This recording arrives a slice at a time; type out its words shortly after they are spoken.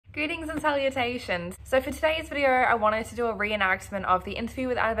Greetings and salutations. So for today's video, I wanted to do a reenactment of the interview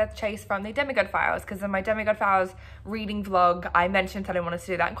with Annabeth Chase from the Demigod Files, because in my Demigod Files reading vlog, I mentioned that I wanted to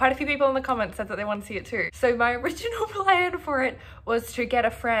do that, and quite a few people in the comments said that they want to see it too. So my original plan for it was to get a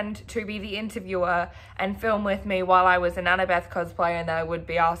friend to be the interviewer and film with me while I was an Annabeth cosplay, and they would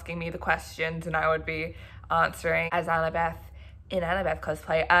be asking me the questions and I would be answering as Annabeth in Annabeth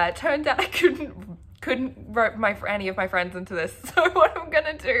cosplay. Turned out I couldn't rope any of my friends into this. So what I'm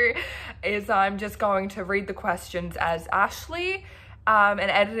gonna do is I'm just going to read the questions as Ashlee and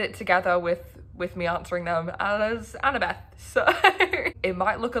edit it together with me answering them as Annabeth. So it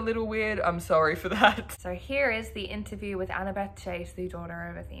might look a little weird, I'm sorry for that. So here is the interview with Annabeth Chase, the daughter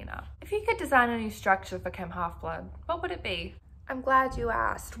of Athena. If you could design a new structure for Chem Half-Blood, what would it be? I'm glad you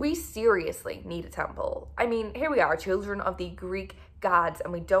asked. We seriously need a temple. I mean, here we are, children of the Greek gods,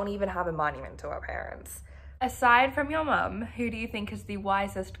 and we don't even have a monument to our parents. Aside from your mum, who do you think is the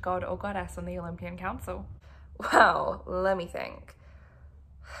wisest god or goddess on the Olympian Council? Wow, let me think.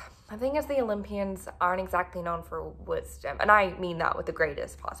 I think as the Olympians aren't exactly known for wisdom, and I mean that with the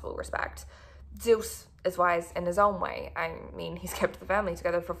greatest possible respect. Zeus is wise in his own way. I mean, he's kept the family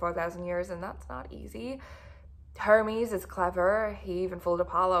together for 4,000 years, and that's not easy. Hermes is clever. He even fooled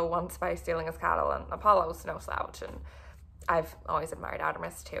Apollo once by stealing his cattle, and Apollo's no slouch, and I've always admired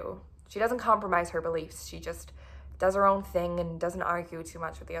Artemis too. She doesn't compromise her beliefs. She just does her own thing and doesn't argue too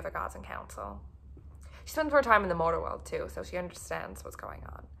much with the other gods in council. She spends more time in the mortal world too, so she understands what's going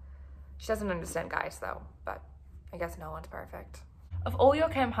on. She doesn't understand guys though, but I guess no one's perfect. Of all your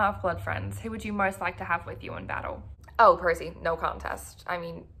Chem Half-Blood friends, who would you most like to have with you in battle? Oh, Percy, no contest. I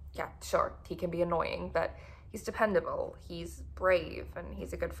mean, yeah, sure, he can be annoying, but he's dependable, he's brave, and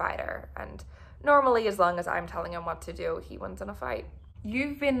he's a good fighter, and normally, as long as I'm telling him what to do, he wins in a fight.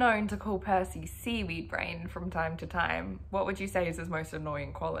 You've been known to call Percy seaweed brain from time to time. What would you say is his most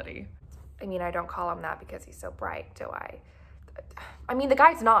annoying quality? I mean, I don't call him that because he's so bright, do I? I mean, the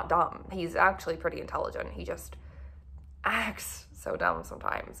guy's not dumb. He's actually pretty intelligent. He just acts so dumb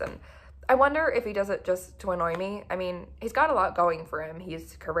sometimes. And I wonder if he does it just to annoy me. I mean, he's got a lot going for him.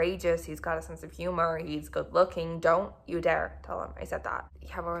 He's courageous. He's got a sense of humor. He's good looking. Don't you dare tell him I said that.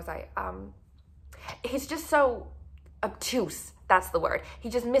 Yeah, where was I? He's just so obtuse, that's the word. He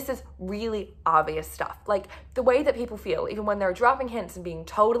just misses really obvious stuff. Like the way that people feel, even when they're dropping hints and being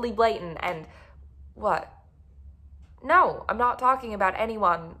totally blatant and what? No, I'm not talking about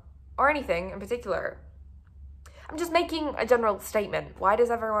anyone or anything in particular. I'm just making a general statement. Why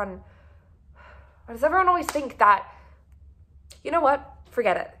does everyone always think that, you know what?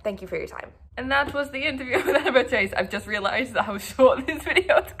 Forget it. Thank you for your time. And that was the interview with Annabeth Chase. I've just realized how short this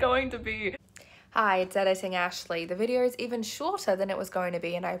video is going to be. Hi, it's editing Ashlee. The video is even shorter than it was going to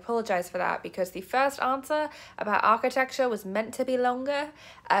be, and I apologize for that because the first answer about architecture was meant to be longer.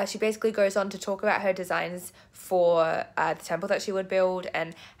 She basically goes on to talk about her designs for the temple that she would build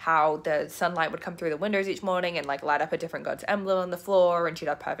and how the sunlight would come through the windows each morning and like light up a different god's emblem on the floor, and she'd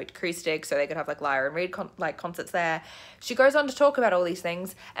have perfect acoustics so they could have like lyre and reed concerts there. She goes on to talk about all these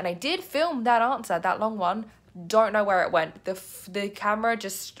things, and I did film that answer, that long one. Don't know where it went. My camera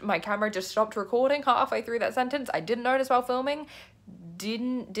just stopped recording halfway through that sentence. I didn't notice while filming.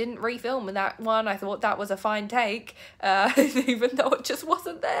 Didn't refilm in that one. I thought that was a fine take, even though it just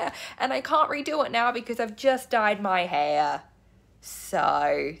wasn't there. And I can't redo it now because I've just dyed my hair.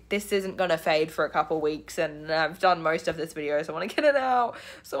 So this isn't gonna fade for a couple weeks, and I've done most of this video, so I want to get it out.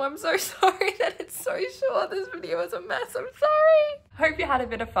 So I'm so sorry that it's so short. This video is a mess. I'm sorry. Hope you had a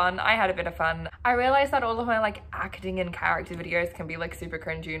bit of fun. I had a bit of fun. I realized that all of my like acting and character videos can be like super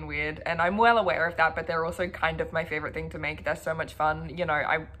cringy and weird, and I'm well aware of that, but they're also kind of my favorite thing to make. They're so much fun. You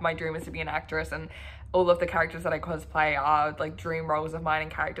know, my dream is to be an actress, and all of the characters that I cosplay are like dream roles of mine and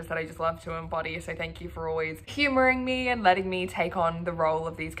characters that I just love to embody. So thank you for always humoring me and letting me take on the role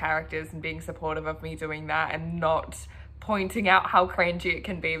of these characters and being supportive of me doing that and not pointing out how cringy it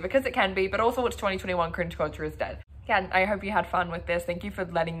can be, because it can be, but also it's 2021, cringe culture is dead. Again, I hope you had fun with this. Thank you for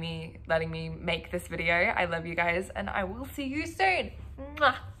letting me make this video. I love you guys, and I will see you soon.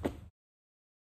 Mwah.